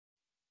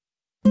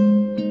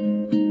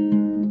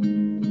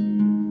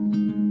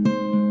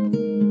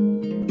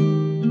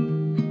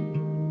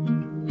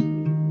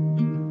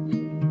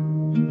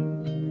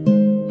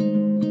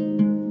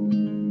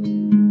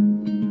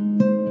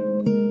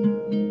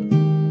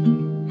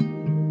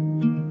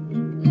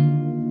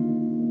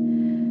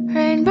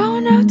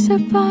notes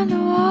upon the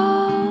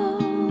wall,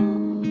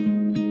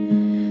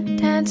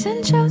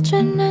 dancing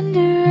children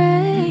under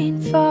rain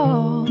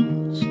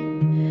falls.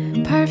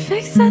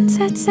 Perfect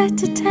sunset set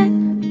to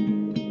 10.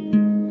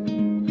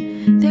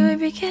 Then we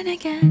begin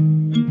again.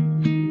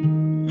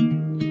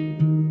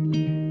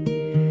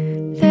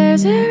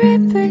 There's a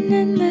ribbon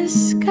in the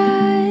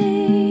sky,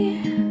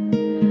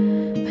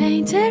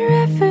 painted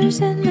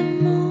rivers in the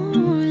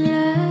moonlight.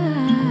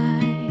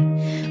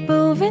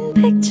 Moving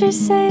pictures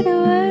say the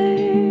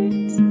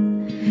words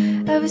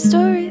of a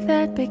story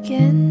that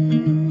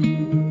begins.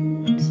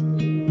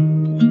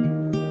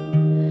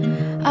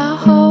 I'll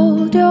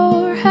hold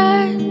your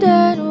hand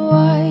and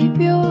wipe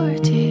your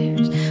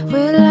tears.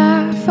 We'll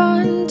laugh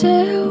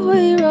until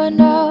we run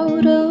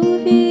out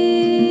of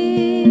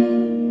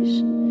years.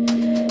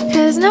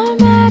 'Cause no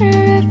matter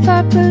if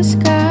our blue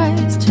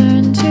skies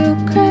turn to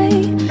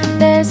gray,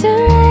 there's a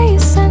ray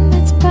of sun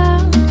that's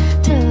bound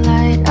to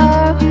light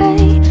our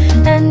way.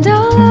 And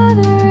although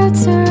the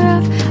roads are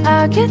rough,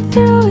 I'll get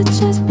through it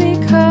just because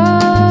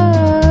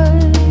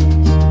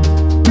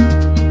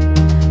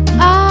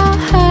I'll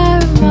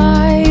have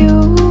my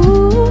you,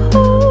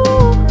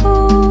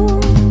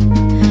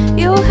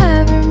 you'll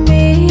have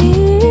me.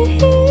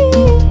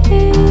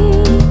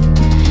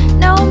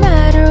 No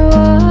matter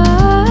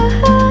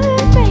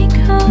what may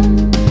come,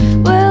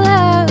 we'll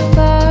have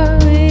our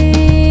we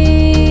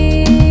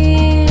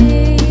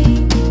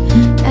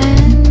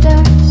and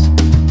us.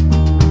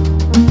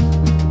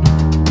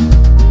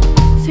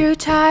 Through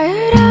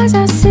tired eyes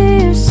I see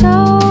your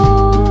soul.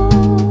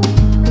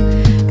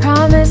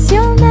 Promise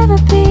you'll never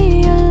be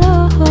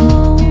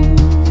alone.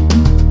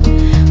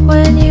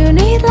 When you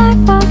need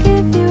life I'll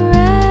give you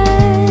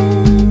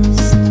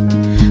rest.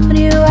 When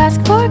you ask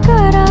for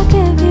good I'll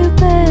give you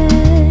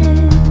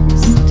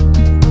best.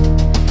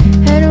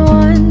 And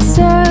once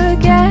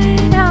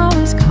again I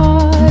was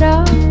caught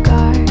off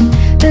guard.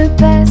 The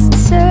best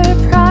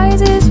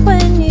surprise is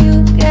when you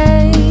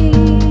gave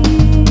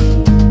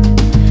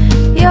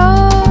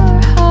your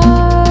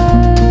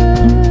heart.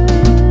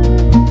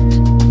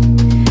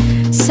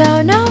 So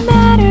no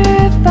matter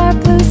if our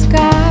blue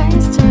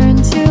skies turn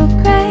to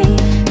gray,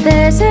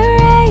 there's a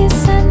ray of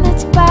sun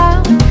that's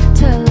bound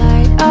to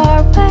light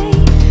our way.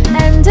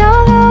 And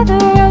although the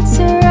roads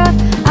are rough,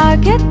 I'll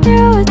get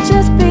through it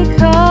just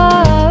because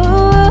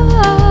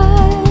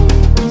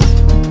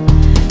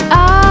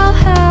I'll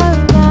have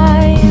my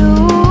you,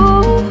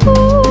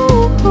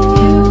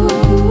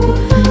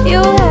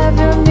 you'll have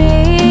your me.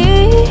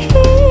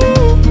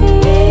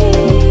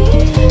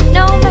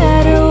 No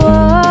matter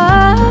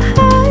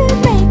what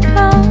may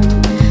come,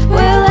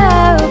 we'll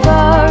have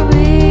our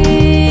we.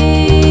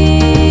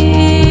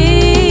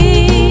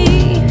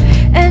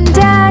 And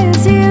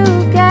as you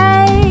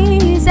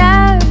gaze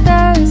at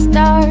the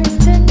stars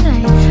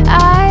tonight,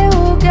 I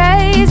will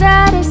gaze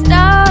at a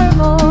star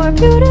more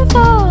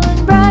beautiful and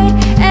bright.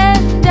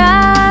 And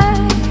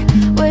I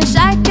wish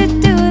I could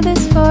do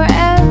this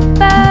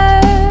forever.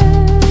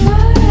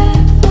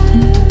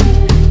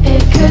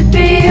 It could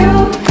be you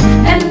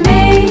and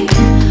me,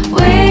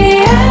 we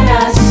and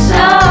us.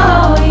 So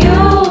you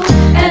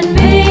and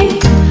me,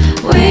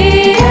 we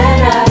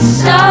and us.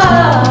 So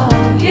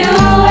you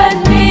and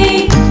me,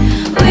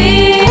 we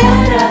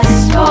and us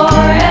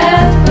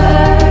forever.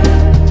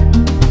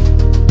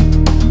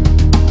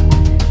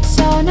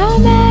 So no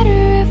matter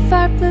if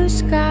our blue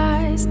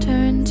skies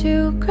turn to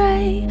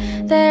gray,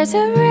 there's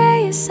a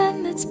ray of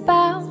sun that's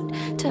bound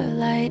to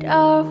light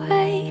our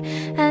way.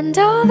 And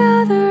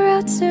although the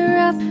roads are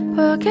rough,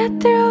 we'll get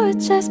through it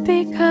just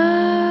because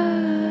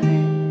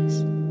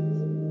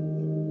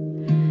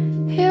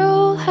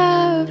you'll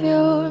have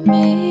your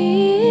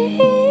me.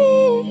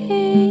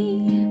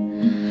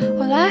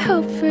 Well, I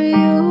hope for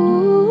you.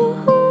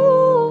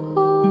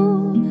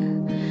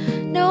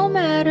 No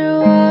matter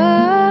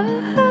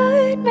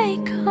what may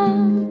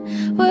come,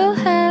 we'll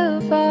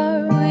have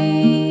our we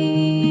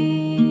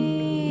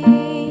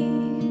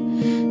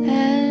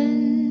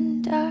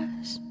and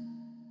us.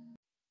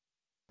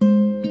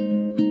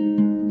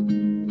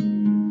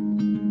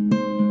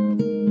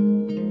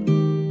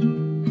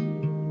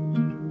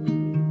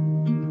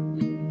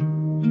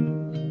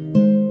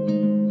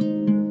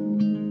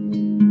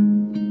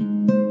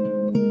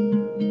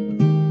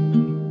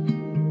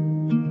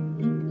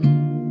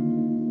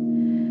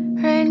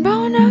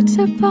 Rainbow notes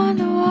upon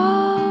the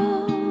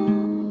wall,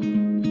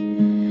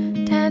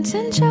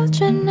 dancing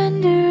children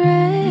under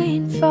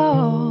rain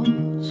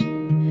falls.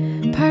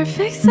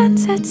 Perfect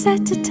sunset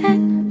set to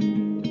 10.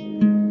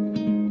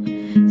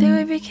 Then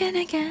we begin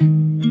again.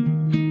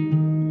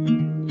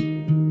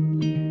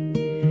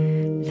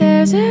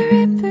 There's a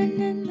ribbon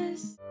in the